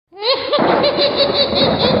The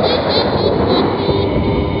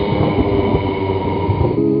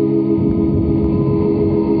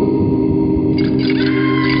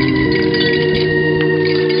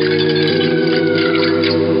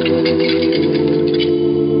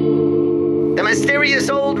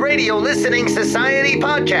Mysterious Old Radio Listening Society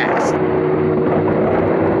podcast.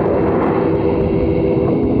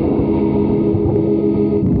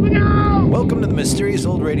 Welcome to the Mysterious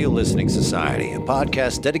Old Radio Listening Society, a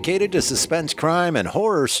podcast dedicated to suspense, crime, and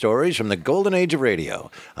horror stories from the golden age of radio.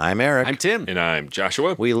 I'm Eric. I'm Tim. And I'm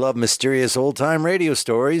Joshua. We love mysterious old-time radio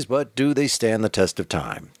stories, but do they stand the test of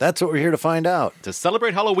time? That's what we're here to find out. To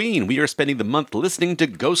celebrate Halloween, we are spending the month listening to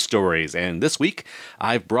ghost stories, and this week,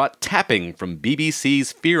 I've brought Tapping from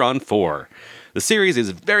BBC's Fear on 4. The series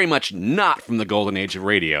is very much not from the golden age of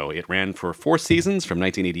radio. It ran for 4 seasons from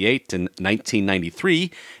 1988 to 1993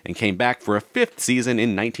 and came back for a 5th season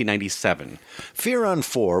in 1997. Fear on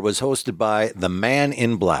 4 was hosted by the Man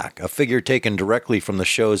in Black, a figure taken directly from the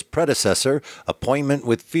show's predecessor, Appointment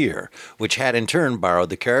with Fear, which had in turn borrowed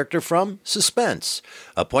the character from Suspense.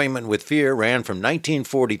 Appointment with Fear ran from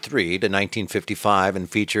 1943 to 1955 and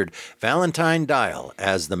featured Valentine Dial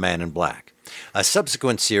as the Man in Black. A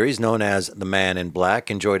subsequent series known as The Man in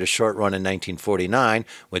Black enjoyed a short run in 1949,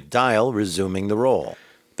 with Dial resuming the role.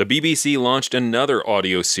 The BBC launched another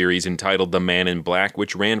audio series entitled The Man in Black,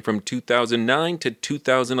 which ran from 2009 to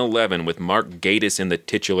 2011 with Mark Gatiss in the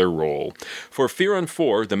titular role. For Fear on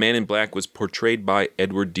 4, The Man in Black was portrayed by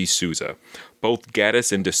Edward D'Souza. Both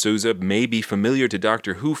Gatiss and D'Souza may be familiar to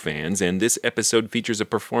Doctor Who fans, and this episode features a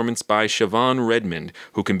performance by Siobhan Redmond,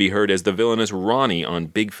 who can be heard as the villainous Ronnie on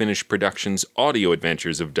Big Finish Productions' audio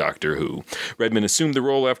adventures of Doctor Who. Redmond assumed the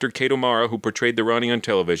role after Kate O'Mara, who portrayed the Ronnie on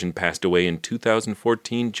television, passed away in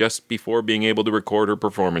 2014, just before being able to record her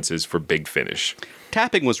performances for Big Finish.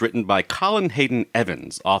 Tapping was written by Colin Hayden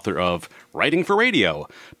Evans, author of Writing for Radio,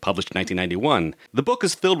 published in 1991. The book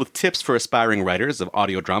is filled with tips for aspiring writers of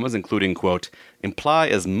audio dramas, including, quote, imply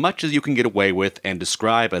as much as you can get away with and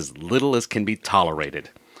describe as little as can be tolerated.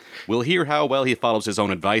 We'll hear how well he follows his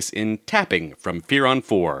own advice in Tapping from Fear on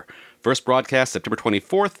 4, first broadcast September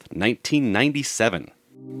 24th, 1997.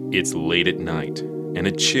 It's late at night, and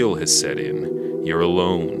a chill has set in. You're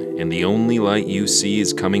alone, and the only light you see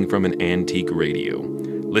is coming from an antique radio.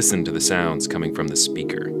 Listen to the sounds coming from the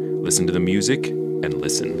speaker. Listen to the music, and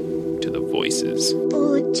listen to the voices.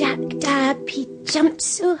 Oh, Jack Dab, he jumped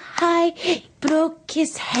so high, he broke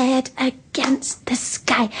his head against the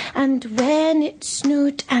sky. And when it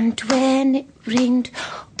snowed and when it rained,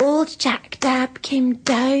 old Jack Dab came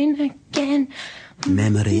down again.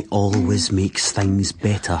 Memory always makes things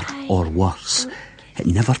better or worse. It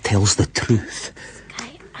never tells the truth.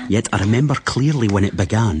 Yet I remember clearly when it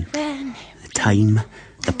began. The time,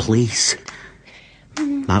 the place.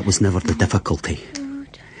 That was never the difficulty.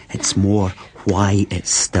 It's more why it's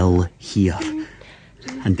still here.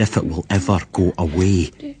 And if it will ever go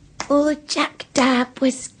away. Old Jack Dab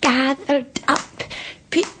was gathered up,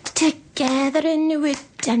 put together in a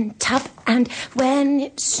wooden tub. And when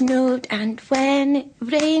it snowed and when it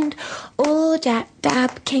rained, old Jack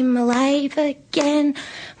Dab came alive again.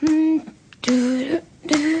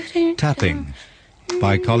 Tapping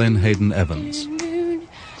by Colin Hayden Evans,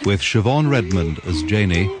 with Siobhan Redmond as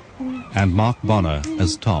Janie and Mark Bonner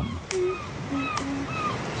as Tom.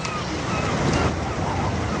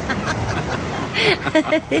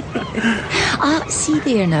 Ah, see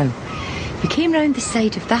there now. You came round the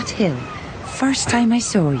side of that hill. First time I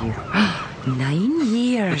saw you. 9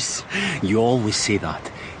 years. You always say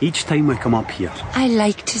that. Each time we come up here. I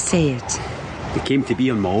like to say it. I came to be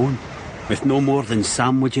on my own, with no more than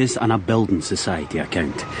sandwiches and a building society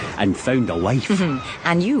account, and found a wife.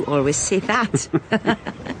 And you always say that.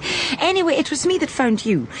 Anyway, it was me that found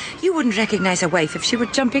you. You wouldn't recognise a wife if she were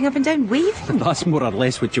jumping up and down waving. That's more or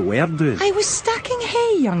less what you were doing. I was stacking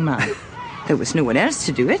hay, young man. There was no one else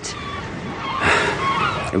to do it.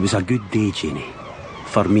 It was a good day, Janie.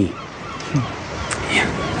 For me.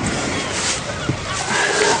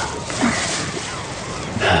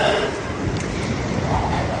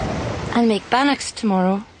 I'll make bannocks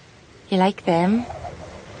tomorrow. You like them?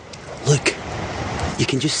 Look, you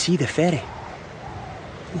can just see the ferry.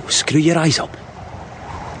 Oh, screw your eyes up.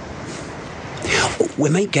 We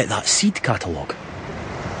might get that seed catalogue.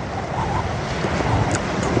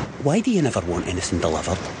 Why do you never want anything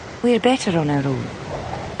delivered? We're better on our own.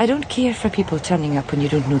 I don't care for people turning up when you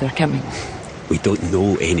don't know they're coming. We don't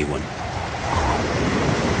know anyone.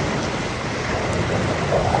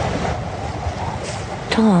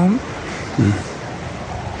 Tom?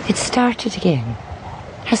 It started again,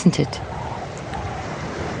 hasn't it?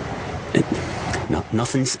 No.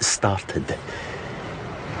 Nothing's started.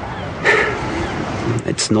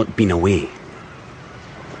 It's not been away.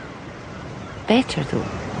 Better, though,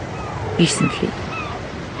 recently.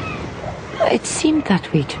 It seemed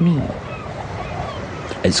that way to me.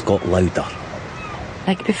 It's got louder.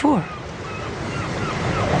 Like before.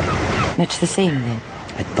 Much the same, then.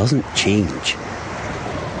 It doesn't change.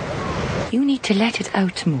 You need to let it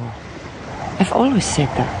out more. I've always said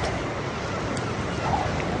that.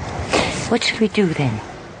 What shall we do, then?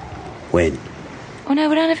 When? On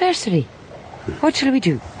our anniversary. What shall we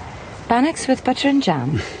do? Bannocks with butter and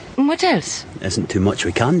jam? And what else? Isn't too much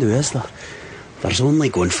we can do, is there? There's only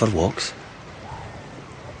going for walks.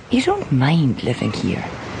 You don't mind living here,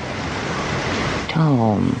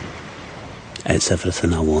 Tom. It's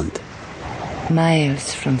everything I want.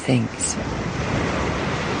 Miles from things.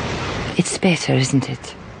 It's better, isn't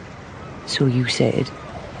it? So you said.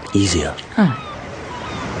 Easier. Ah.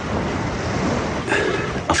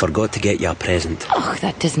 I forgot to get you a present. Oh,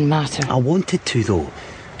 that doesn't matter. I wanted to, though.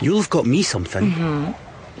 You'll have got me something. Mm-hmm.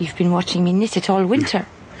 You've been watching me knit it all winter.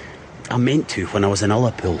 I meant to when I was in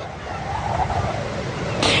Ullapool.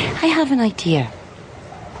 I have an idea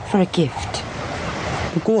for a gift.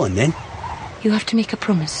 Well, go on, then. You have to make a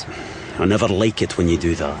promise. I never like it when you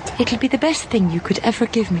do that. It'll be the best thing you could ever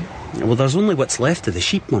give me. Well, there's only what's left of the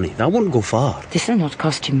sheep money. That won't go far. This'll not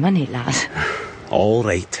cost you money, lad. All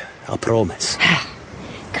right, I promise.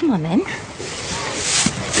 Come on, then.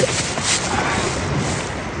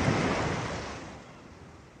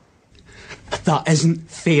 That isn't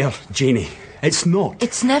fair, Janie. It's not.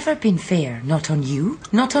 It's never been fair. Not on you,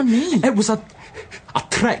 not on me. It was a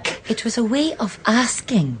trick. It was a way of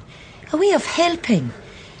asking. A way of helping.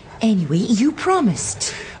 Anyway, you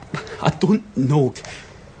promised. I don't know.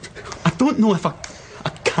 I don't know if I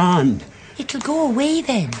can. It'll go away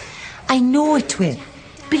then. I know it will.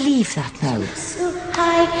 Believe that now.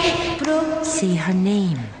 Say her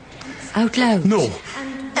name. Out loud. No.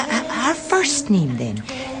 Her first name, then.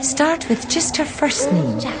 Start with just her first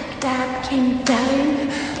name. Jack Dab came down.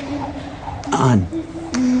 Anne.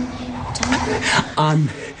 Anne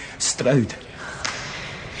Stroud.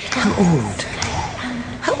 How old?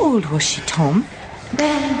 How old was she, Tom?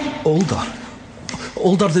 Older.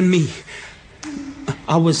 Older than me.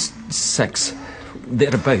 I was 6.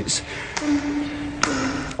 Thereabouts.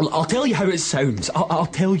 I'll tell you how it sounds. I'll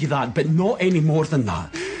tell you that, but not any more than that.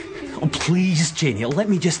 Oh, please, Janie, let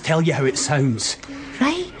me just tell you how it sounds.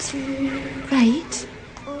 Right. Right.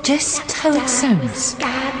 Just how it sounds.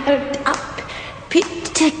 Gathered up, put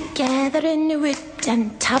together in a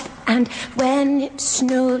wooden tub, and when it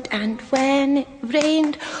snowed and when it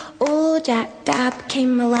rained, old Jack Dab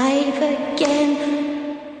came alive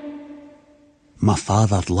again. My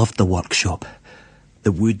father loved the workshop,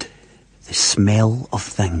 the wood, the smell of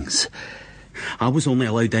things. I was only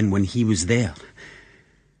allowed in when he was there.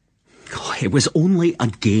 Oh, it was only a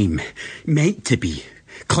game, meant to be.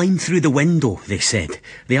 Climb through the window, they said,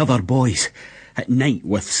 the other boys, at night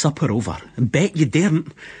with supper over. Bet you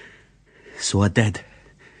daren't. So I did.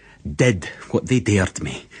 Did what they dared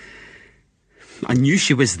me. I knew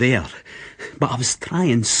she was there, but I was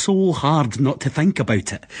trying so hard not to think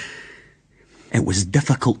about it. It was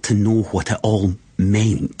difficult to know what it all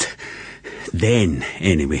meant. Then,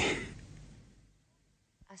 anyway.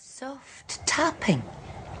 A soft tapping.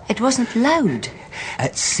 It wasn't loud.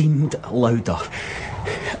 It seemed louder.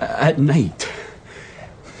 At night.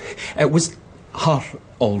 It was her,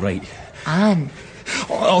 all right. Anne.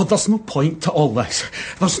 Oh, there's no point to all this.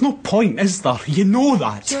 There's no point, is there? You know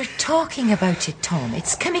that. You're talking about it, Tom.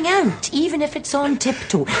 It's coming out, even if it's on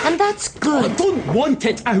tiptoe. And that's good. I don't want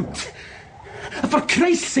it out. For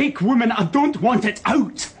Christ's sake, woman, I don't want it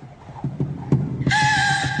out.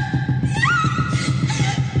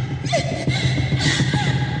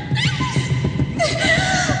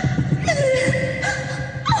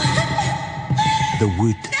 The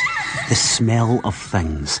wood, the smell of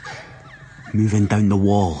things. Moving down the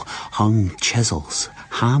wall, hung chisels,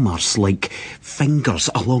 hammers like fingers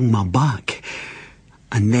along my back.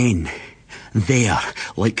 And then, there,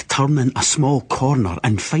 like turning a small corner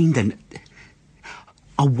and finding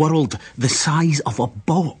a world the size of a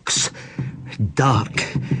box.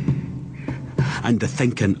 Dark. And the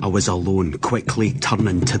thinking I was alone quickly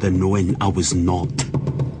turning to the knowing I was not.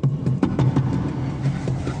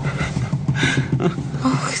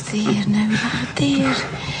 Oh, there now, lad, there.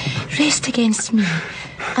 Rest against me.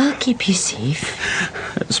 I'll keep you safe.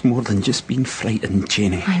 It's more than just being frightened,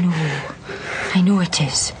 Janie. I know it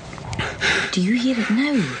is. Do you hear it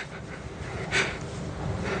now?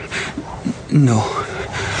 No.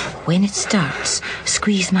 When it starts,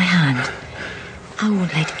 squeeze my hand. I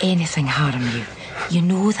won't let anything harm you. You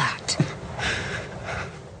know that.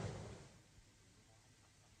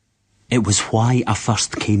 It was why I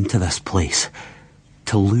first came to this place.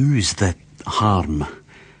 To lose the harm.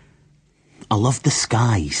 I loved the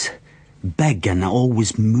skies. Big and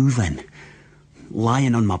always moving.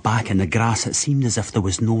 Lying on my back in the grass, it seemed as if there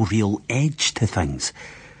was no real edge to things.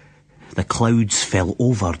 The clouds fell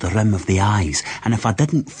over the rim of the eyes, and if I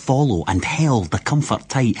didn't follow and held the comfort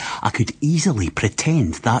tight, I could easily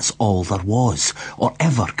pretend that's all there was, or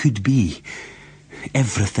ever could be.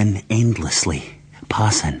 Everything endlessly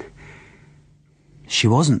passing. She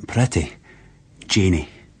wasn't pretty, Janie.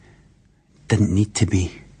 Didn't need to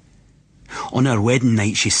be. On our wedding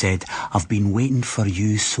night she said, "I've been waiting for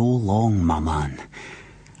you so long, my man,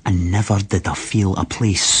 and never did I feel a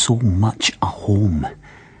place so much a home."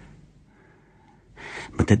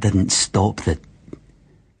 But it didn't stop that.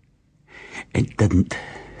 It didn't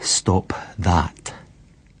stop that.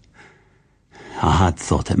 I had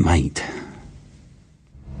thought it might.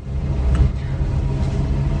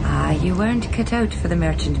 You weren't cut out for the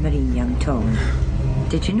merchant marine, young Tom.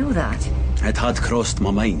 Did you know that? It had crossed my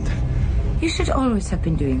mind. You should always have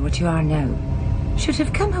been doing what you are now. Should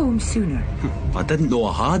have come home sooner. I didn't know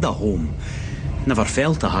I had a home. Never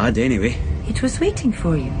felt I had, anyway. It was waiting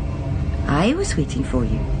for you. I was waiting for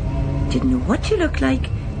you. Didn't know what you looked like,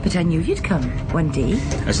 but I knew you'd come one day.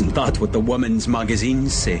 Isn't that what the women's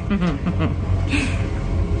magazines say?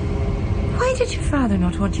 Why did your father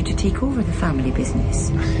not want you to take over the family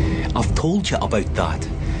business? I've told you about that.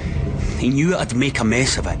 He knew I'd make a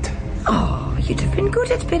mess of it. Oh, you'd have been good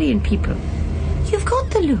at burying people. You've got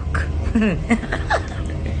the look.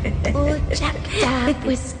 Oh, Jack Dab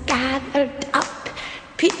was gathered up,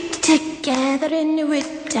 put together in a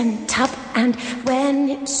wooden tub, and when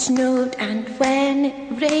it snowed and when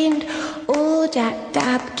it rained, old Jack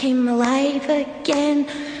Dab came alive again.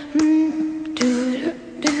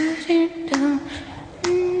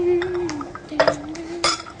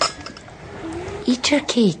 Eat your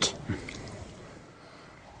cake.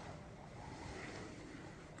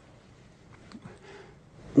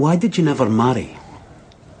 Why did you never marry?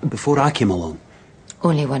 Before I came along.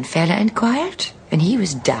 Only one fella inquired, and he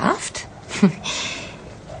was daft.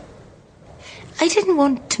 I didn't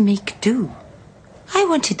want to make do. I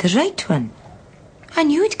wanted the right one. I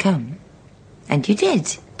knew it'd come. And you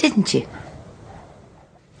did, didn't you?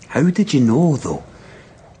 How did you know, though?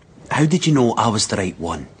 How did you know I was the right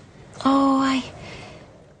one? Oh,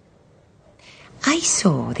 I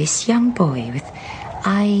saw this young boy with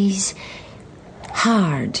eyes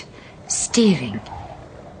hard, staring,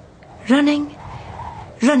 running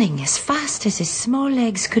as fast as his small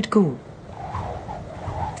legs could go,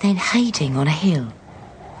 then hiding on a hill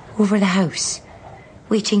over the house,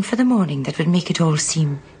 waiting for the morning that would make it all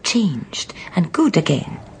seem changed and good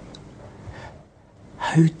again.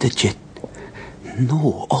 How did you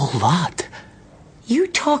know all that? You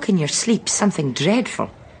talk in your sleep something dreadful.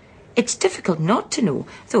 It's difficult not to know,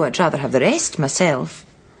 though I'd rather have the rest myself.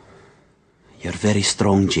 You're very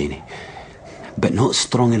strong, Janie, but not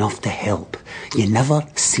strong enough to help. You never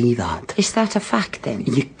see that. Is that a fact, then?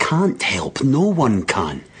 You can't help. No one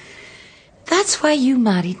can. That's why you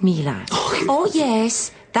married me, lad. Oh,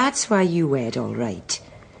 yes, that's why you wed, all right.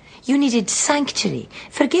 You needed sanctuary,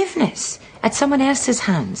 forgiveness, at someone else's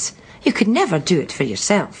hands. You could never do it for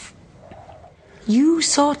yourself. You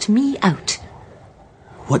sought me out.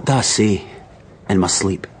 What do I say in my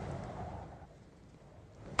sleep?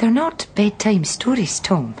 They're not bedtime stories,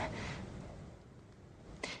 Tom.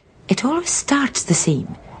 It always starts the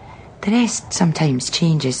same. The rest sometimes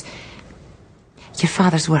changes. Your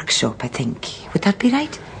father's workshop, I think. Would that be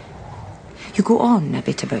right? You go on a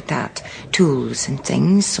bit about that. Tools and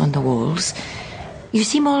things on the walls. You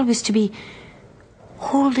seem always to be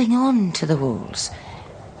holding on to the walls.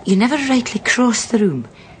 You never rightly cross the room.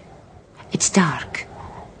 It's dark,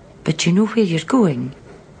 but you know where you're going.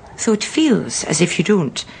 So it feels as if you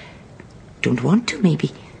don't want to,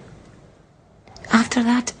 maybe. After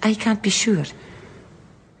that, I can't be sure.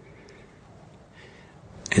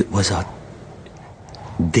 It was a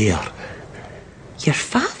dare. Your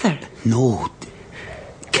father? No,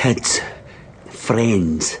 kids,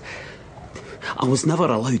 friends. I was never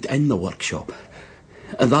allowed in the workshop.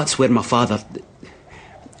 And that's where my father...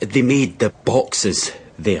 They made the boxes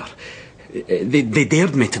there. They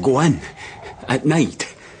dared me to go in at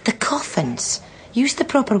night. The coffins. Use the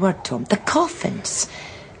proper word, Tom. The coffins.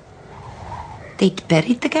 They'd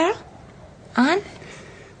buried the girl? Anne?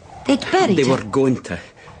 They'd buried They her? were going to.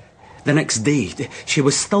 The next day, she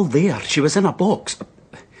was still there. She was in a box.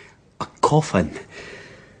 A coffin.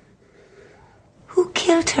 Who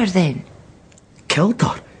killed her then? Killed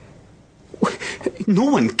her? No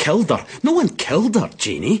one killed her. No one killed her,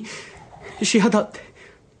 Janie. She had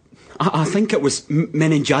I think it was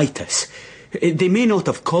meningitis. They may not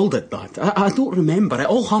have called it that. I don't remember. It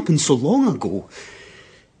all happened so long ago.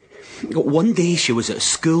 One day she was at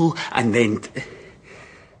school and then...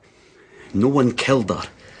 No one killed her.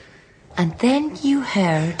 And then you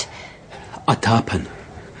heard... A tapping.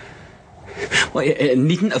 Well, it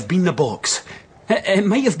needn't have been the box. It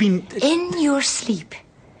might have been... In your sleep.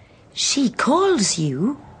 She calls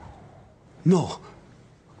you. No.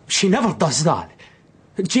 She never does that.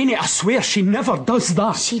 Janie, I swear she never does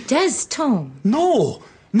that. She does, Tom. No,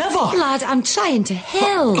 never. Lad, I'm trying to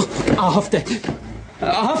help. I have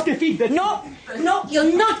to feed the... No,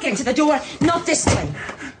 you'll not get to the door. Not this time.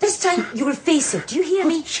 This time you'll face it. Do you hear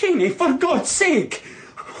me? Janie, for God's sake.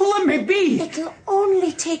 Let me be. It'll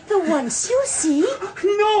only take the once. You'll see.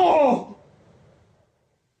 No.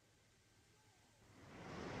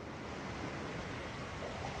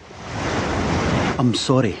 I'm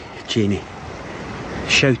sorry, Janie.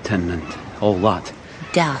 Shouting and all that.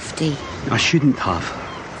 Dafty. I shouldn't have.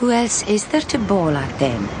 Who else is there to bawl at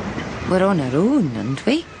then? We're on our own, aren't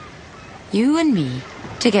we? You and me,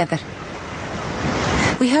 together.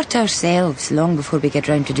 We hurt ourselves long before we get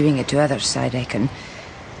round to doing it to others, I reckon.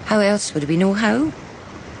 How else would we know how?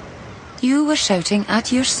 You were shouting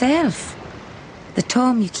at yourself. The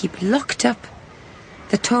Tom you keep locked up.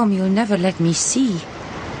 The Tom you'll never let me see.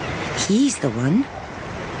 He's the one.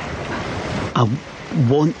 I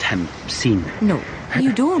want him seen. No,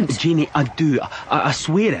 you don't. Janie, I do. I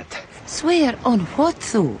swear it. Swear on what,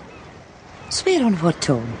 though? Swear on what,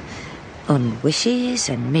 Tom? On wishes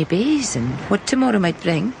and maybes and what tomorrow might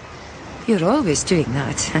bring? You're always doing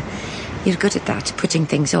that. You're good at that, putting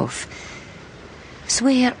things off.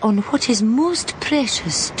 Swear on what is most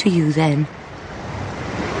precious to you, then.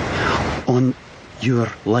 On your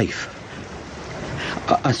life.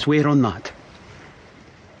 I swear on that.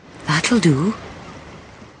 That'll do.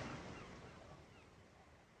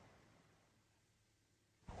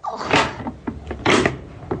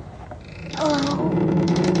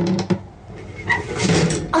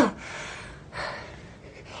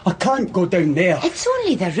 I can't go down there. It's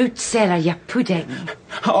only the root cellar, you pudding.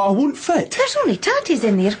 I won't fit. There's only tatties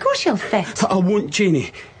in there. Of course you'll fit. I won't,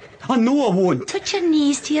 Janie. I know I won't. Put your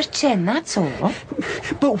knees to your chin, that's all.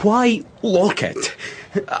 But why lock it?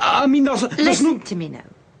 I mean, there's Listen to me now.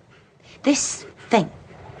 This thing,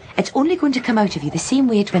 it's only going to come out of you the same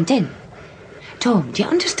way it went in. Tom, do you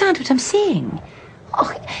understand what I'm saying?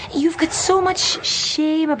 Oh, you've got so much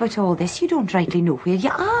shame about all this, you don't rightly know where you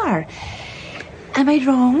are. Am I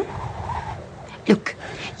wrong? Look,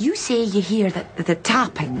 you say you hear the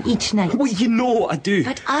tapping each night. Well, you know I do.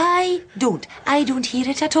 But I don't. I don't hear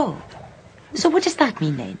it at all. So what does that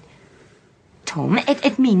mean then? Tom,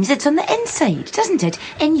 it means it's on the inside, doesn't it?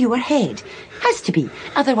 In your head. Has to be.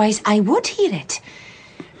 Otherwise I would hear it.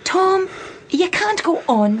 Tom, you can't go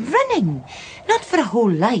on running. Not for a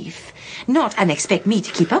whole life. Not and expect me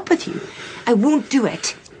to keep up with you. I won't do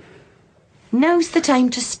it. Now's the time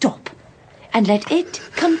to stop. And let it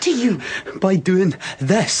come to you. By doing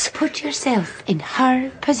this. Put yourself in her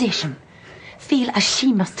position. Feel as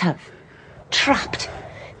she must have. Trapped.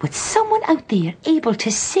 With someone out there able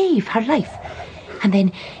to save her life. And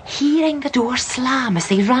then hearing the door slam as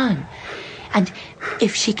they ran. And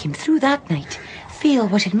if she came through that night, feel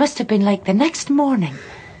what it must have been like the next morning.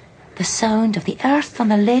 The sound of the earth on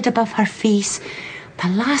the lid above her face. The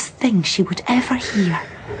last thing she would ever hear.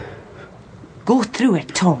 Go through it,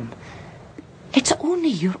 Tom. It's only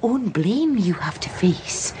your own blame you have to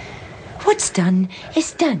face. What's done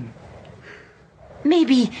is done.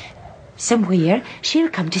 Maybe somewhere she'll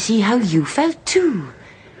come to see how you felt too.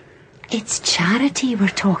 It's charity we're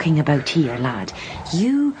talking about here, lad.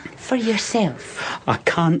 You for yourself. I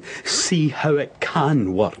can't see how it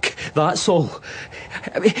can work. That's all.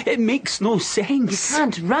 It makes no sense. You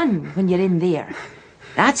can't run when you're in there.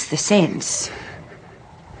 That's the sense.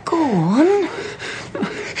 Go on.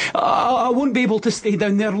 I won't be able to stay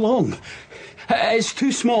down there long. It's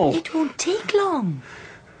too small. It won't take long.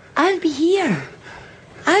 I'll be here.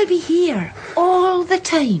 I'll be here all the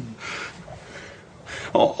time.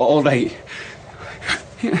 All right.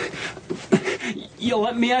 You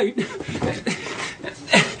let me out.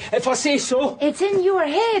 If I say so. It's in your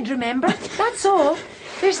head, remember? That's all.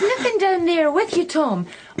 There's nothing down there with you, Tom.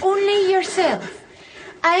 Only yourself.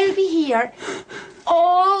 I'll be here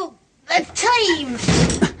all the time.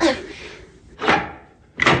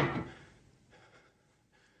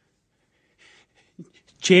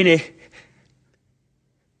 Janie.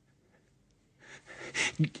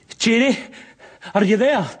 Janie, are you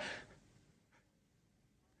there? Of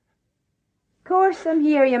course course I'm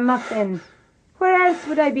here, you muffin. Where else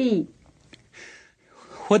would I be?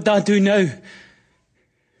 What do I do now?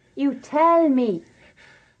 You tell me.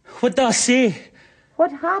 What do I say?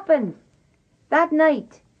 What happened? That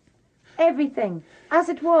night. Everything. As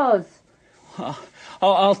it was.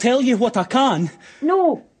 I'll tell you what I can.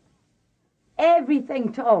 No.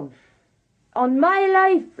 Everything, Tom. On my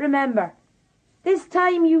life, remember. This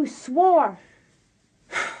time you swore.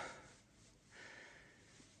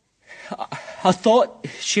 I thought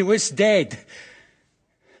she was dead.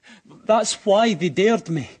 That's why they dared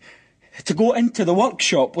me to go into the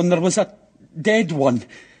workshop when there was a dead one.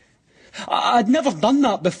 I'd never done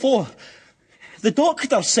that before. The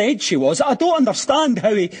doctor said she was. I don't understand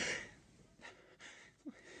how he...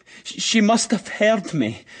 She must have heard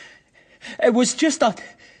me. It was just a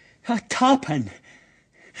tapping.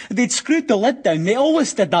 They'd screwed the lid down. They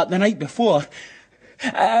always did that the night before.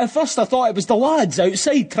 At first I thought it was the lads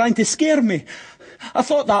outside trying to scare me. I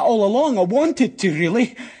thought that all along. I wanted to,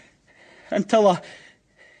 really. Until I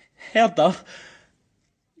heard her.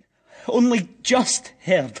 Only just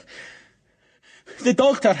heard. The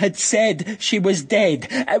doctor had said she was dead.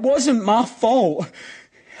 It wasn't my fault.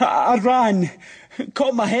 I ran,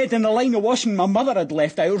 caught my head in the line of washing my mother had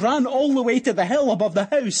left out, ran all the way to the hill above the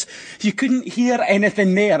house. You couldn't hear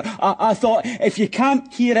anything there. I thought, if you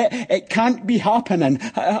can't hear it, it can't be happening.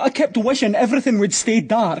 I kept wishing everything would stay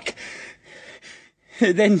dark.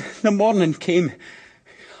 Then the morning came.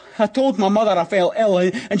 I told my mother I felt ill,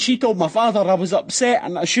 and she told my father I was upset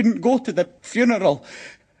and I shouldn't go to the funeral.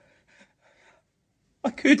 I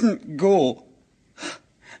couldn't go.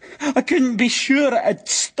 I couldn't be sure it had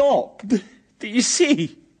stopped. Do you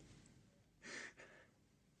see?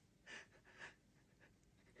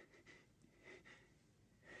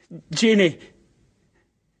 Janie.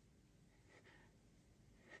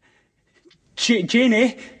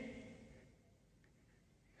 Janie.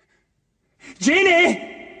 Janie!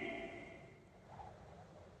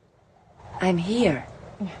 I'm here.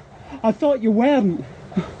 I thought you weren't.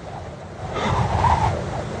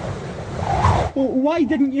 Well, why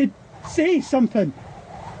didn't you say something?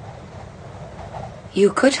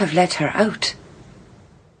 You could have let her out.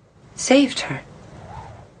 Saved her.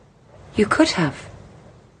 You could have.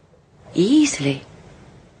 Easily.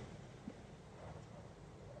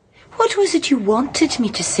 What was it you wanted me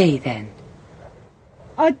to say then?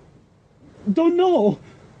 I don't know.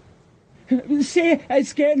 Say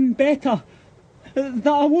it's getting better. That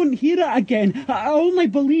I won't hear it again. I only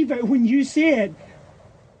believe it when you say it.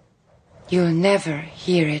 You'll never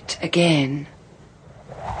hear it again.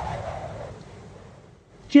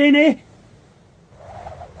 Janie?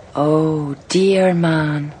 Oh, dear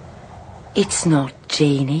man. It's not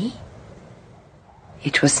Janie.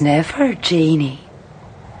 It was never Janie.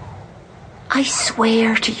 I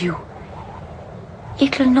swear to you.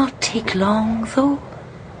 It'll not take long, though.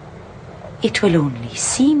 It will only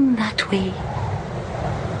seem that way.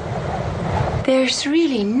 There's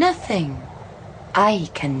really nothing I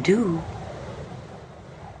can do.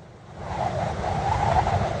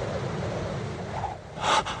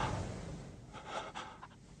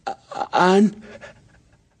 Anne?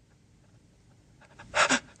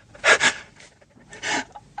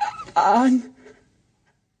 Anne?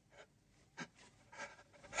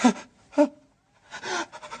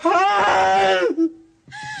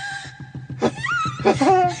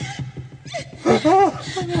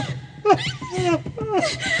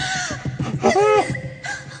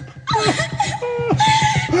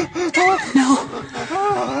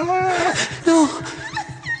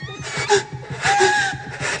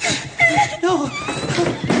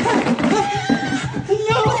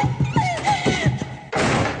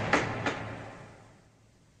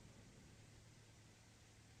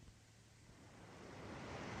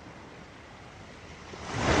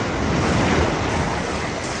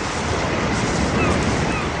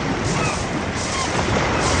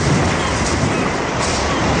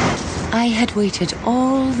 I had waited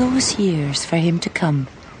all those years for him to come,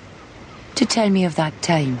 to tell me of that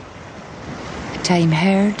time. A time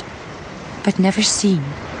heard, but never seen.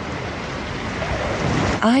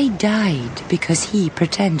 I died because he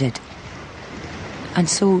pretended, and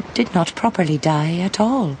so did not properly die at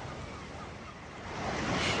all.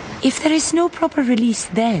 If there is no proper release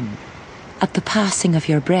then, at the passing of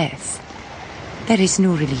your breath, there is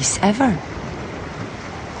no release ever.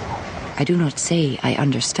 I do not say I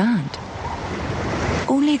understand,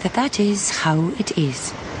 only that is how it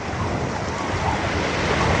is.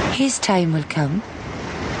 His time will come.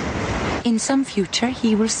 In some future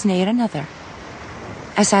he will snare another,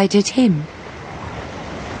 as I did him,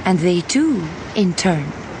 and they too, in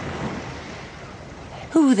turn.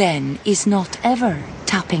 Who then is not ever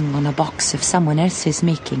tapping on a box of someone else's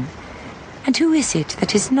making? And who is it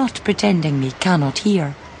that is not pretending me cannot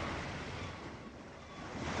hear?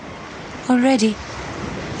 Already,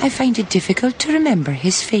 I find it difficult to remember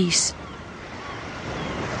his face.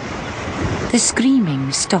 The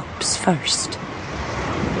screaming stops first.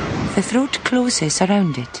 The throat closes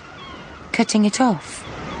around it, cutting it off.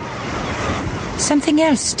 Something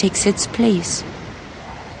else takes its place,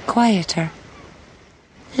 quieter,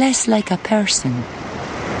 less like a person.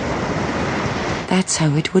 That's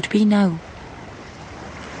how it would be now.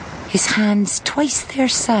 His hands twice their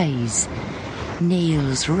size,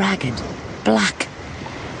 nails ragged, black,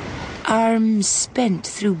 arms spent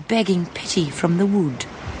through begging pity from the wood.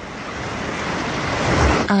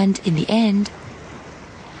 And in the end,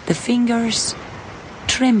 the fingers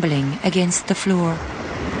trembling against the floor,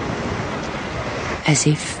 as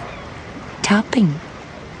if tapping.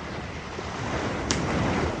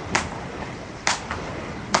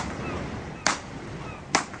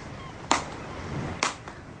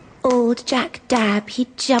 Old Jack Dab, he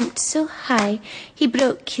jumped so high, he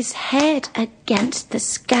broke his head against the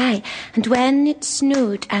sky. And when it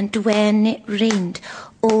snowed and when it rained,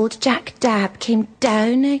 old Jack Dab came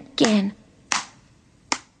down again.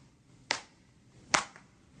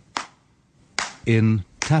 In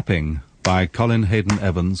Tapping by Colin Hayden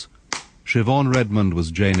Evans, Siobhan Redmond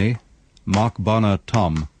was Janie, Mark Bonner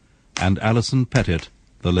Tom, and Alison Pettit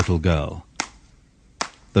the little girl.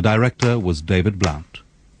 The director was David Blount.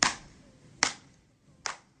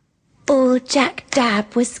 Old Jack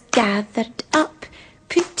Dab was gathered up,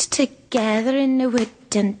 put together in a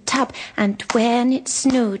wooden tub. And when it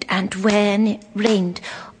snowed and when it rained,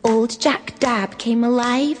 old Jack Dab came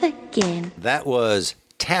alive again. That was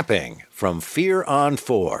Tapping from Fear on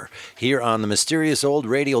 4, here on the Mysterious Old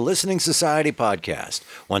Radio Listening Society podcast.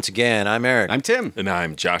 Once again, I'm Eric. I'm Tim. And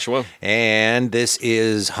I'm Joshua. And this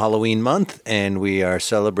is Halloween month, and we are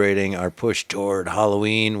celebrating our push toward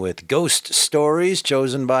Halloween with ghost stories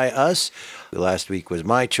chosen by us. Last week was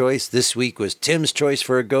my choice. This week was Tim's choice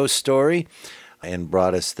for a ghost story, and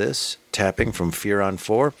brought us this, Tapping from Fear on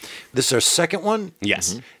 4. This is our second one?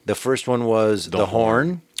 Yes. The first one was The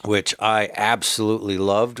Horn, which I absolutely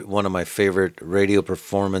loved. One of my favorite radio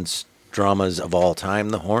performance dramas of all time,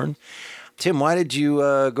 The Horn. Tim, why did you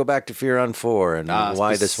go back to Fear on 4, and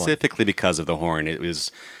why this one? Specifically because of The Horn. It was,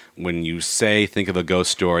 when you think of a ghost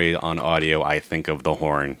story on audio, I think of The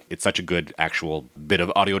Horn. It's such a good actual bit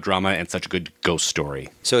of audio drama and such a good ghost story.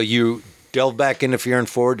 So you delved back into Fear on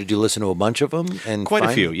 4. Did you listen to a bunch of them? And Quite a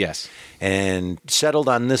few, yes. And settled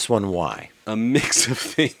on this one, why? A mix of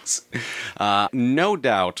things. No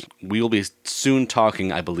doubt, we will be soon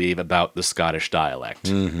talking, I believe, about the Scottish dialect.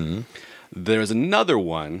 Mm-hmm. There's another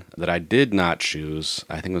one that I did not choose.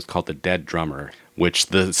 I think it was called The Dead Drummer, which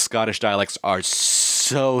the Scottish dialects are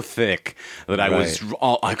so thick that I was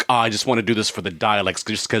all like, I just want to do this for the dialects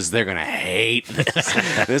just because they're going to hate this.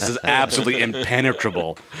 This is absolutely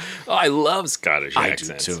impenetrable. Oh, I love Scottish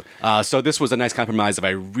accents. I do too. So this was a nice compromise of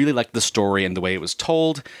I really liked the story and the way it was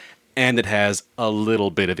told, and it has a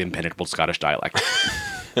little bit of impenetrable Scottish dialect.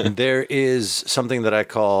 There is something that I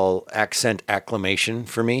call accent acclimation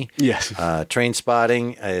for me. Yes. Train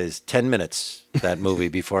Spotting is 10 minutes, that movie,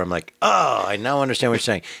 before I'm like, oh, I now understand what you're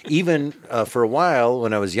saying. Even for a while,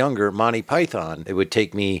 when I was younger, Monty Python, it would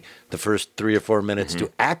take me the first 3 or 4 minutes to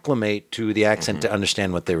acclimate to the accent to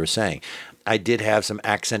understand what they were saying. I did have some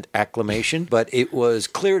accent acclimation, but it was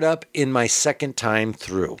cleared up in my second time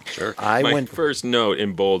through. Sure. My first note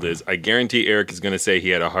in bold is, I guarantee Eric is going to say he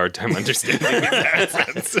had a hard time understanding his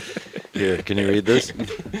accents. Here, can you read this?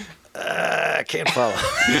 I can't follow.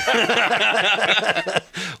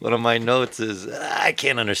 One of my notes is, I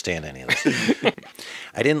can't understand any of this.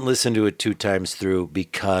 I didn't listen to it 2 times through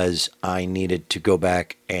because I needed to go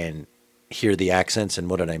back and hear the accents and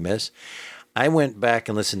what did I miss. I went back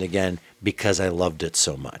and listened again because I loved it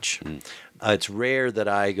so much. It's rare that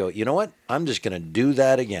I go, you know what? I'm just going to do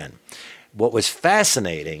that again. What was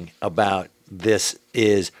fascinating about this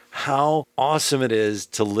is how awesome it is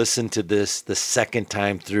to listen to this the second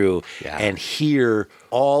time through and hear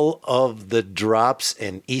all of the drops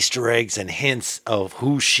and Easter eggs and hints of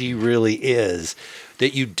who she really is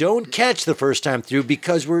that you don't catch the first time through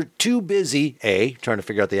because we're too busy, A, trying to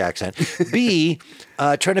figure out the accent, B,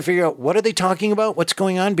 trying to figure out what are they talking about, what's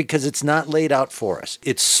going on, because it's not laid out for us.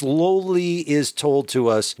 It slowly is told to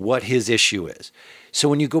us what his issue is. So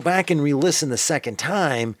when you go back and re-listen the second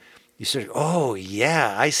time, you say, oh,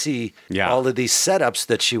 yeah, I see all of these setups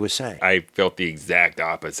that she was saying. I felt the exact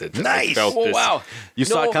opposite. Nice. Wow. You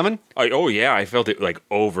saw it coming? I felt it like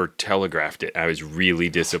over-telegraphed it. I was really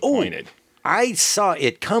disappointed. I saw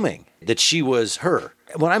it coming that she was her.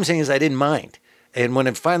 What I'm saying is I didn't mind. And when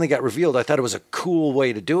it finally got revealed, I thought it was a cool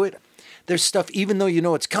way to do it. There's stuff, even though you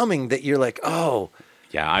know it's coming, that you're like, oh.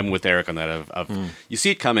 Yeah, I'm with Eric on that. You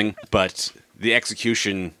see it coming, but the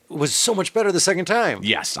execution was so much better the second time.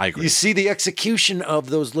 Yes, I agree. You see the execution of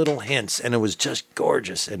those little hints, and it was just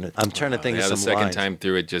gorgeous. And I'm trying to think of some the second lines. time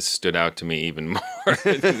through, it just stood out to me even more.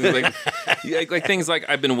 like things like,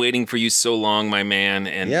 I've been waiting for you so long, my man,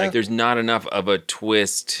 and like there's not enough of a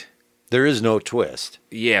twist. There is no twist.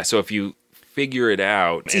 Yeah, so if you figure it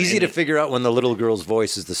out. It's easy to figure out when the little girl's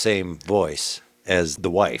voice is the same voice as the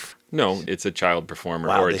wife. No, it's a child performer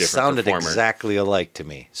Wow, or a they different sounded performer. exactly alike to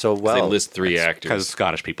me. So, well, they list 3 actors. Because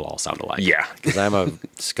Scottish people all sound alike. Yeah. Because I'm a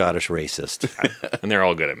Scottish racist. And they're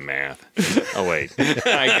all good at math. Oh, wait.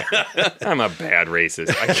 I'm a bad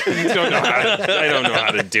racist. I don't know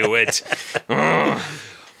how to do it.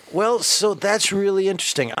 Well, so that's really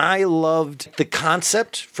interesting. I loved the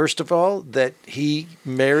concept, first of all, that he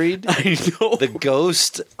married the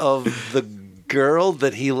ghost of the girl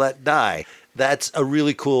that he let die. That's a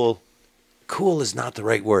really cool is not the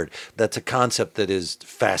right word. That's a concept that is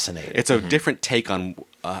fascinating. It's a different take on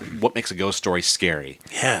what makes a ghost story scary.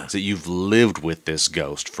 Yeah. Is that you've lived with this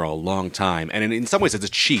ghost for a long time. And in some ways, it's a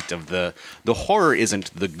cheat of the horror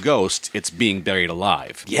isn't the ghost, it's being buried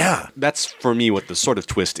alive. Yeah. That's, for me, what the sort of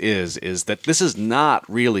twist is that this is not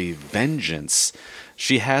really vengeance.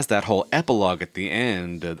 She has that whole epilogue at the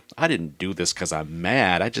end. I didn't do this because I'm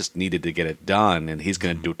mad. I just needed to get it done, and he's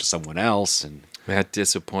going to do it to someone else. And that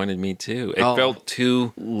disappointed me, too. It felt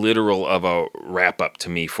too literal of a wrap-up to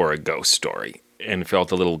me for a ghost story, and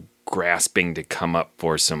felt a little grasping to come up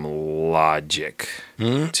for some logic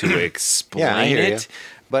to explain I hear it. you.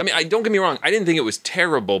 But I mean, don't get me wrong. I didn't think it was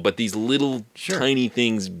terrible, but these little tiny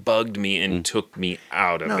things bugged me and took me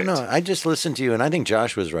out of it. No, I just listened to you, and I think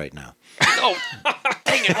Josh was right now. oh,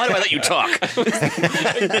 dang it! Why do I let you talk?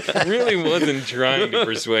 I really wasn't trying to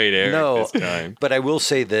persuade Eric this time. But I will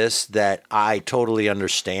say this, that I totally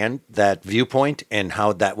understand that viewpoint and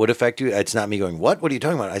how that would affect you. It's not me going, what? What are you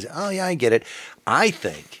talking about? I said, oh, yeah, I get it. I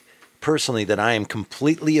think, personally, that I am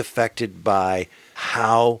completely affected by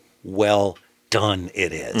how well done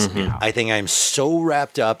it is. I think I'm so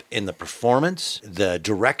wrapped up in the performance, the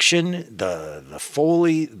direction, the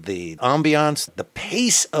Foley, the ambiance, the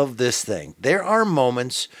pace of this thing. There are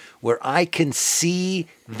moments where I can see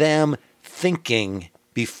them thinking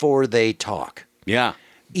before they talk. Yeah.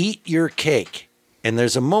 Eat your cake. And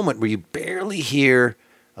there's a moment where you barely hear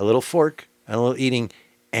a little fork, a little eating,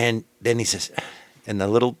 and then he says, and the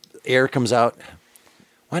little air comes out,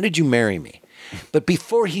 why did you marry me? But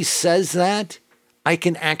before he says that, I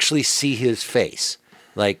can actually see his face,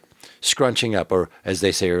 like scrunching up, or as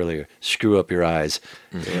they say earlier, screw up your eyes.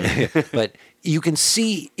 But you can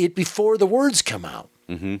see it before the words come out.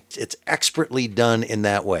 It's expertly done in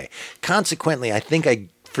that way. Consequently, I think I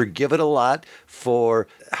forgive it a lot for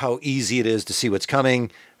how easy it is to see what's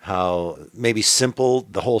coming, how maybe simple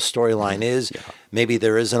the whole storyline is. Yeah. Maybe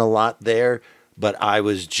there isn't a lot there, but I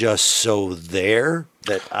was just so there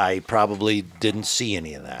that I probably didn't see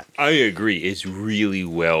any of that. I agree. It's really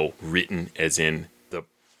well written, as in the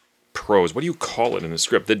prose. What do you call it in the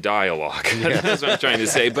script? The dialogue. That's what I'm trying to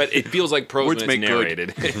say. But it feels like prose Words when it's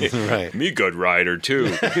narrated. Right. Me good writer,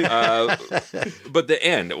 too. But the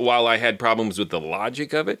end, while I had problems with the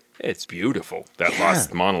logic of it, it's beautiful. That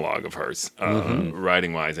last monologue of hers,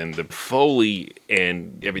 writing-wise. And the Foley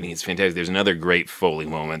and everything is fantastic. There's another great Foley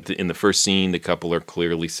moment. In the first scene, the couple are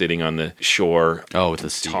clearly sitting on the shore. Oh, with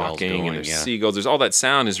the seagulls talking, going, and there's seagulls. There's all that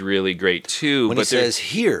sound is really great, too. When but he says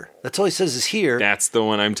here, that's all he says is here. That's the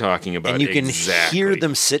one I'm talking about. And you can hear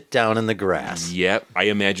them sit down in the grass. Yep. I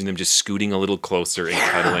imagine them just scooting a little closer and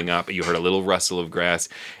cuddling up. You heard a little rustle of grass,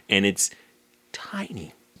 and it's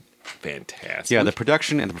tiny. Fantastic. Yeah, the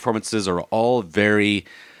production and the performances are all very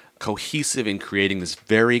cohesive in creating this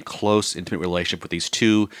very close, intimate relationship with these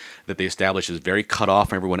two that they establish is very cut off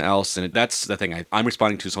from everyone else. And that's the thing I'm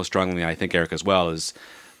responding to so strongly, I think, Eric, as well, is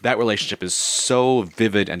that relationship is so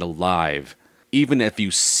vivid and alive. Even if you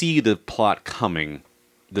see the plot coming,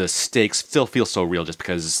 the stakes still feel so real just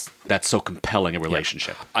because that's so compelling a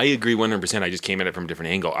relationship. Yeah. I agree 100%. I just came at it from a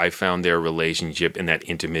different angle. I found their relationship and that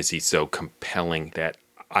intimacy so compelling that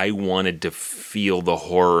I wanted to feel the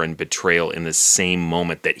horror and betrayal in the same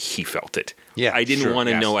moment that he felt it. Yeah, I didn't want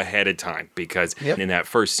to know ahead of time because in that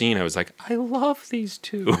first scene, I was like, I love these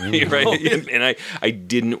two. Right? And I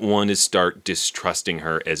didn't want to start distrusting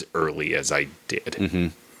her as early as I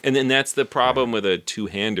did. And then that's the problem with a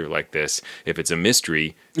two-hander like this. If it's a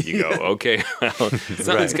mystery, you go, okay, well,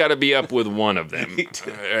 something's got to be up with one of them.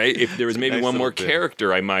 Right? If there was maybe one more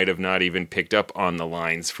character, I might have not even picked up on the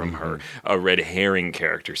lines from her. A red herring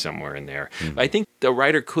character somewhere in there. I think the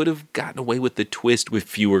writer could have gotten away with the twist with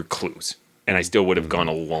fewer clues. And I still would have gone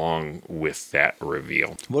along with that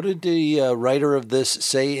reveal. What did the writer of this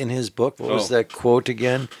say in his book? What was that quote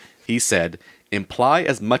again? He said, imply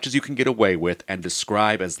as much as you can get away with and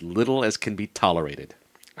describe as little as can be tolerated.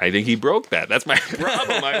 I think he broke that. That's my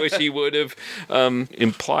problem. I wish he would have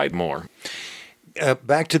implied more.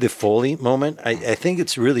 Back to the Foley moment, I think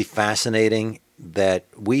it's really fascinating that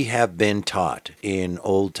we have been taught in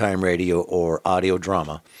old-time radio or audio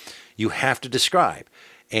drama, you have to describe.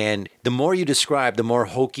 And the more you describe, the more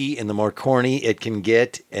hokey and the more corny it can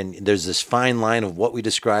get. And there's this fine line of what we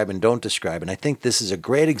describe and don't describe. And I think this is a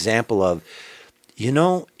great example of,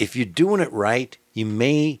 if you're doing it right, you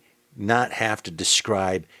may not have to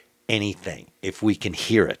describe anything if we can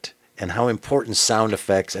hear it. And how important sound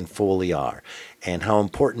effects and Foley are. And how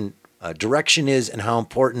important direction is and how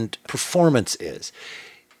important performance is.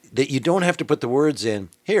 That you don't have to put the words in,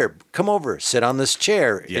 here, come over, sit on this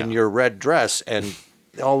chair in your red dress and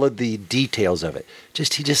all of the details of it. He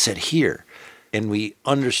just said here. And we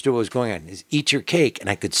understood what was going on. Is eat your cake. And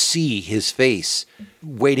I could see his face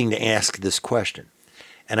waiting to ask this question.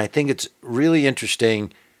 And I think it's really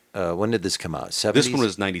interesting. When did this come out? 70s? This one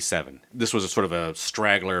was 97. This was a sort of a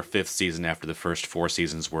straggler fifth season after the first four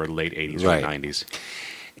seasons were late 80s or 90s.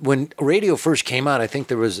 When radio first came out, I think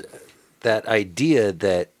there was that idea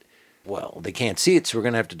that, they can't see it, so we're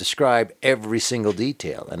going to have to describe every single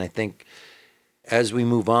detail. And I think as we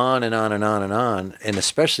move on and on and on and on, and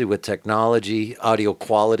especially with technology, audio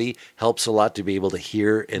quality helps a lot to be able to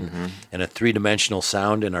hear in a three-dimensional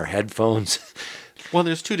sound in our headphones. Well,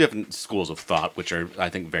 there's two different schools of thought, which are, I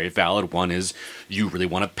think, very valid. One is you really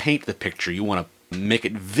want to paint the picture. You want to make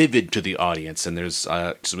it vivid to the audience. And there's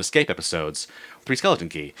some Escape episodes, Three Skeleton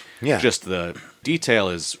Key. Yeah. Just the detail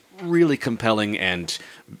is really compelling, and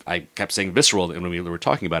I kept saying visceral when we were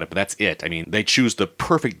talking about it, but that's it. I mean, they choose the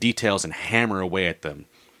perfect details and hammer away at them.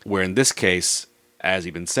 Where in this case, as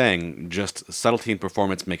you've been saying, just subtlety and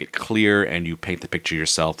performance make it clear, and you paint the picture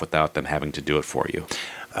yourself without them having to do it for you.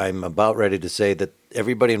 I'm about ready to say that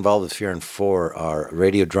everybody involved with Fear and 4 are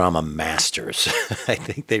radio drama masters. I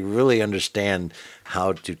think they really understand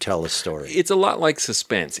how to tell a story. It's a lot like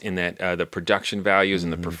Suspense in that the production values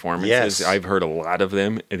and the performances, I've heard a lot of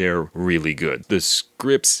them. They're really good. The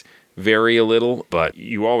scripts vary a little, but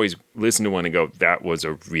you always listen to one and go, that was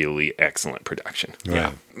a really excellent production.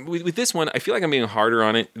 Right. Yeah. With this one, I feel like I'm being harder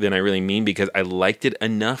on it than I really mean because I liked it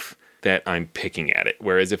enough that I'm picking at it.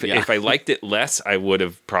 Whereas if I liked it less, I would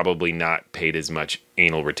have probably not paid as much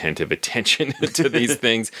anal retentive attention to these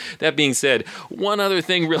things. That being said, one other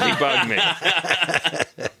thing really bugged me.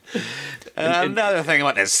 Another thing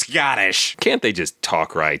about the Scottish. Can't they just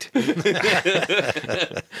talk right?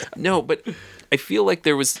 No, but I feel like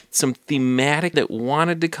there was some thematic that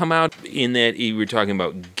wanted to come out in that you were talking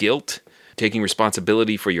about guilt, taking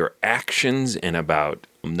responsibility for your actions, and about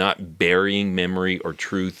not burying memory or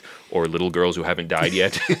truth or little girls who haven't died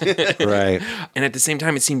yet. Right. And at the same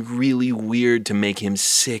time, it seemed really weird to make him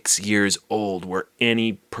 6 years old, where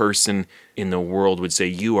any person in the world would say,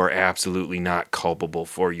 you are absolutely not culpable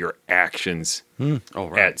for your actions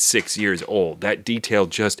at 6 years old. That detail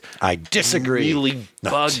just I disagree. Really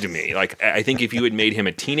bugged me. Like, I think if you had made him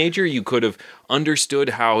a teenager, you could have understood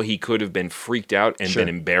how he could have been freaked out and been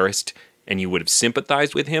embarrassed, and you would have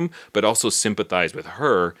sympathized with him, but also sympathized with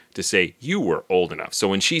her to say, you were old enough. So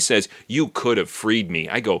when she says, you could have freed me,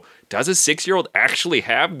 I go, does a 6-year-old actually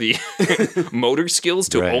have the motor skills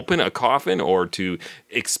to open a coffin or to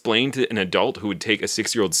explain to an adult who would take a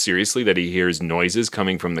 6-year-old seriously that he hears noises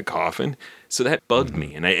coming from the coffin? So that bugged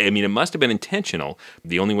me. And I mean, it must have been intentional.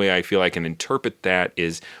 The only way I feel I can interpret that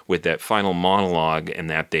is with that final monologue, and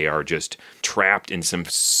that they are just trapped in some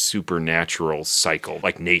supernatural cycle,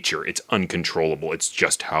 like nature. It's uncontrollable. It's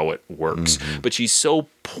just how it works. But she's so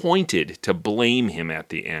pointed to blame him at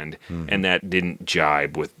the end, and that didn't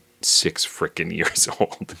jibe with 6 frickin' years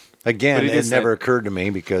old. Again, it never occurred to me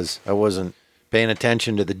because I wasn't paying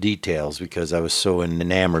attention to the details because I was so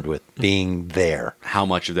enamored with being there. How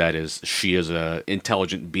much of that is she is a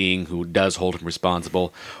intelligent being who does hold him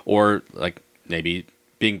responsible, or like maybe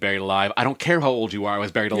being buried alive. I don't care how old you are, I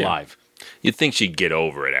was buried alive. You'd think she'd get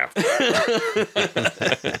over it after.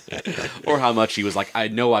 Or how much he was like, I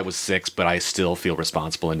know I was 6, but I still feel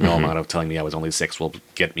responsible, and no amount of telling me I was only 6 will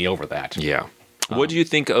get me over that. Yeah. What do you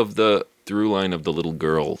think of the through line of the little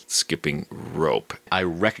girl skipping rope. I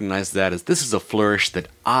recognize that as this is a flourish that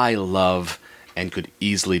I love and could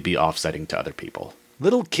easily be offsetting to other people.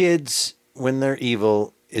 Little kids, when they're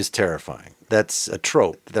evil, is terrifying. That's a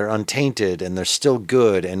trope. They're untainted and they're still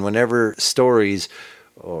good. And whenever stories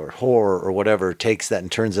or horror or whatever takes that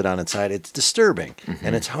and turns it on its side, it's disturbing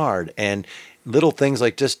and it's hard. And little things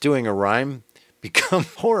like just doing a rhyme become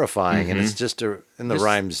horrifying. And it's just the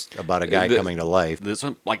rhyme's about a guy coming to life. There's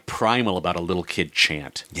something like primal about a little kid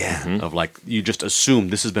chant. Yeah. Of like, you just assume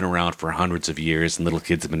this has been around for hundreds of years and little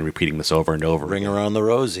kids have been repeating this over and over. Ring around the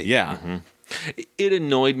rosy. Yeah. It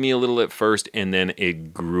annoyed me a little at first, and then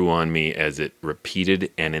it grew on me as it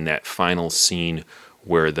repeated. And in that final scene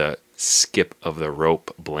where the skip of the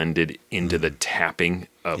rope blended into the tapping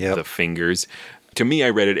of the fingers, to me, I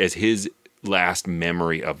read it as his last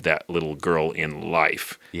memory of that little girl in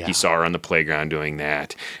life. Yeah. He saw her on the playground doing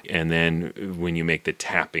that. And then when you make the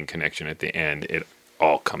tapping connection at the end, it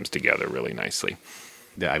all comes together really nicely.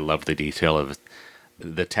 I love the detail of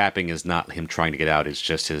the tapping is not him trying to get out, it's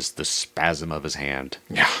just the spasm of his hand.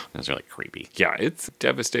 Yeah. That's really creepy. Yeah, it's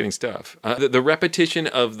devastating stuff. The repetition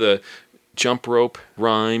of the jump rope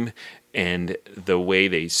rhyme and the way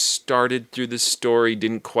they started through the story,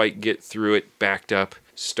 didn't quite get through it, backed up,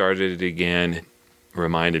 started it again,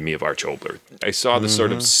 reminded me of Arch Oboler. I saw the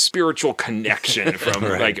sort of spiritual connection from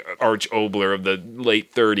like Arch Oboler of the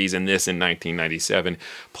late 30s and this in 1997.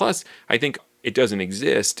 Plus, I think it doesn't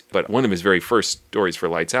exist, but one of his very first stories for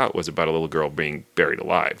Lights Out was about a little girl being buried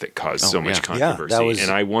alive that caused so much controversy. that was...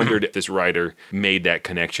 And I wondered if this writer made that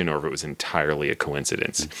connection or if it was entirely a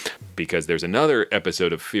coincidence. Because there's another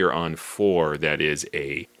episode of Fear on 4 that is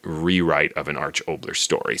a rewrite of an Arch Oboler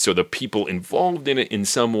story. So the people involved in it in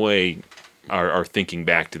some way are thinking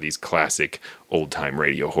back to these classic old-time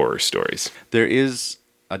radio horror stories. There is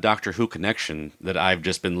a Doctor Who connection that I've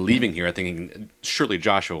just been leaving here thinking surely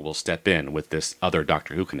Joshua will step in with this other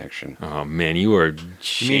Doctor Who connection. Oh, man, you are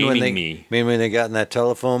shaming me. You mean when they got in that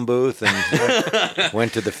telephone booth and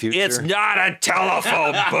went to the future? It's not a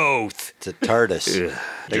telephone booth. It's a TARDIS. Did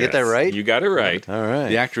I get that right? You got it right. All right.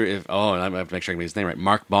 The actor, and I have to make sure I get his name right,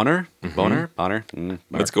 Mark Bonner? Bonner?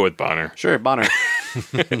 Let's go with Bonner. Sure, Bonner.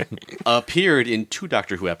 Appeared in 2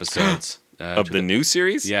 Doctor Who episodes. Of the new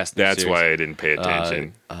series? Yes. That's why I didn't pay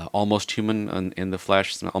attention. Almost Human in the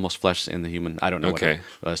Flesh, Almost Flesh in the Human. I don't know. Okay.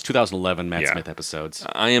 It's 2011 Matt Smith episodes.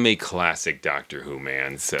 I am a classic Doctor Who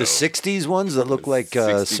man. So the 60s ones that look like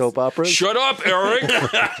soap operas? Shut up, Eric!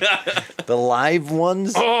 The live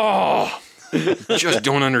ones? Oh! Just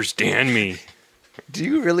don't understand me. Do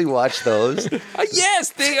you really watch those? Yes,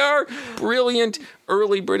 they are brilliant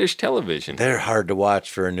early British television. They're hard to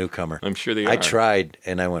watch for a newcomer. I'm sure they are. I tried,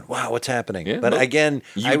 and I went, wow, what's happening? Yeah, but again...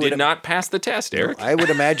 You did not pass the test, Eric. I would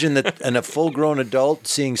imagine that a full-grown adult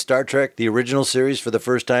seeing Star Trek, the original series, for the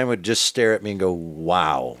first time would just stare at me and go,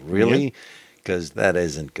 wow, really? Because that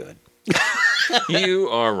isn't good. You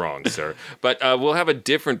are wrong, sir. But we'll have a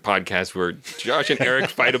different podcast where Josh and Eric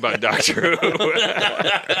fight about Doctor Who.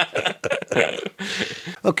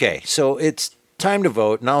 Okay, so it's time to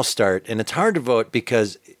vote, and I'll start. And it's hard to vote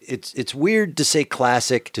because it's weird to say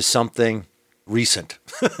classic to something recent.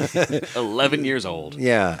 11 years old.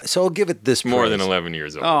 Yeah, so I'll give it this More praise. than 11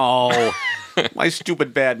 years old. Oh, my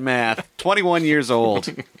stupid bad math. 21 years old.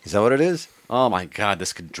 Is that what it is? Oh, my God,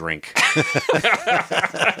 this could drink.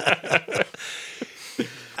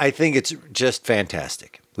 I think it's just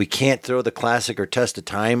fantastic. We can't throw the classic or test of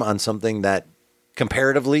time on something that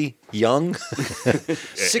comparatively young.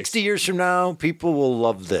 60 years from now, people will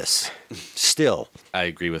love this. Still. I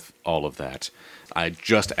agree with all of that. I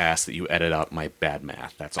just ask that you edit out my bad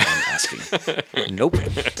math. That's all I'm asking. Nope.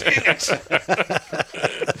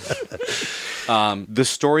 The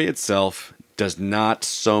story itself does not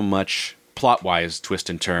so much plot-wise twist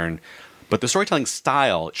and turn, but the storytelling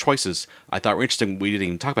style choices I thought were interesting. We didn't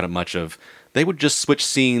even talk about it much of. They would just switch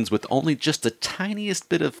scenes with only just the tiniest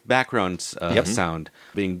bit of background sound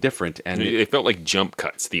being different. And it felt like jump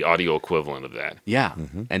cuts, the audio equivalent of that. Yeah.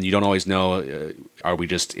 And you don't always know, are we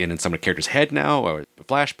just in some character's head now or a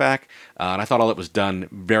flashback? And I thought all that was done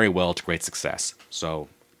very well to great success. So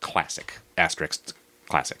classic, asterisk,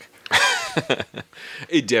 classic.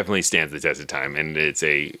 It definitely stands the test of time, and it's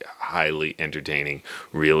a highly entertaining,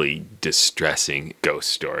 really distressing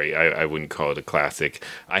ghost story. I wouldn't call it a classic.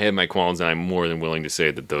 I have my qualms, and I'm more than willing to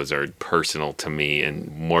say that those are personal to me and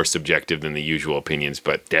more subjective than the usual opinions,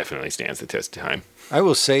 but definitely stands the test of time. I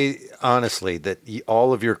will say, honestly, that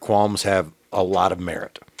all of your qualms have a lot of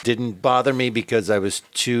merit. Didn't bother me because I was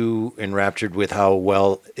too enraptured with how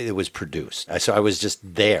well it was produced. So I was just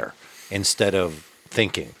there instead of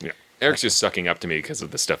thinking. Yeah. Eric's just sucking up to me because of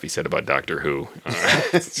the stuff he said about Doctor Who.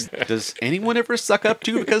 Does anyone ever suck up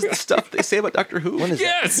to because of the stuff they say about Doctor Who?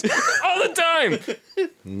 Yes! All the time!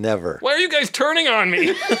 Never. Why are you guys turning on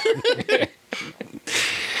me?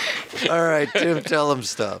 All right, Tim, tell him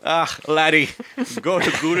stuff. Laddie, go to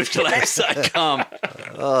goodishlights.com.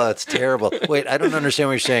 Oh, that's terrible. Wait, I don't understand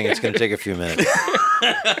what you're saying. It's going to take a few minutes.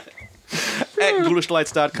 At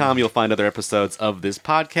goodishlights.com, you'll find other episodes of this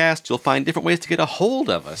podcast. You'll find different ways to get a hold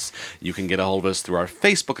of us. You can get a hold of us through our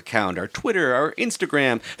Facebook account, our Twitter, our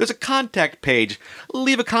Instagram. There's a contact page.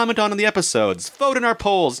 Leave a comment on the episodes. Vote in our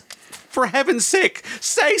polls. For heaven's sake,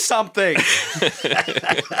 say something.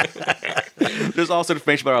 There's also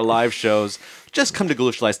information about our live shows. Just come to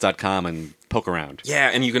goodishlights.com and poke around.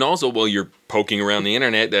 Yeah, and you can also, while you're poking around the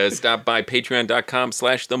internet, stop by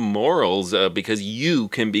patreon.com/themorals because you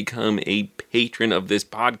can become a patron of this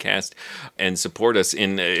podcast and support us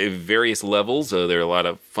in various levels. There are a lot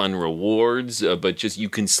of fun rewards, but just you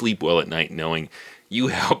can sleep well at night knowing you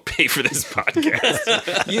helped pay for this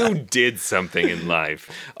podcast. You did something in life.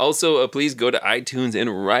 Also, please go to iTunes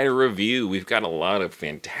and write a review. We've got a lot of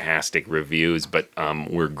fantastic reviews, but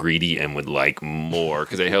we're greedy and would like more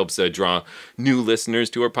because it helps draw new listeners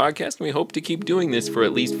to our podcast, and we hope to keep doing this for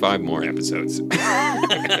at least 5 more episodes. I've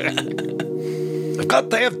got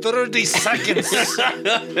to have 30 seconds.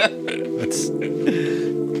 That's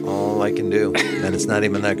all I can do, and it's not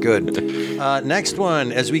even that good. Next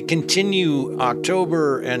one, as we continue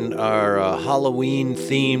October and our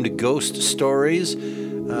Halloween-themed ghost stories,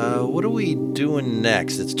 what are we doing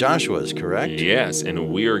next? It's Joshua's, correct? Yes,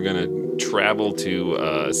 and we are going to travel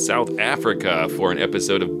to South Africa for an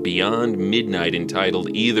episode of Beyond Midnight entitled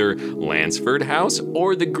either Lansford House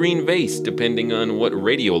or The Green Vase, depending on what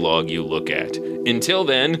radio log you look at. Until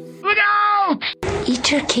then, look out!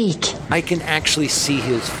 Eat your cake. I can actually see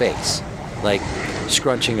his face, like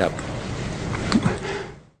scrunching up.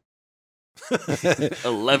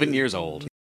 11 years old.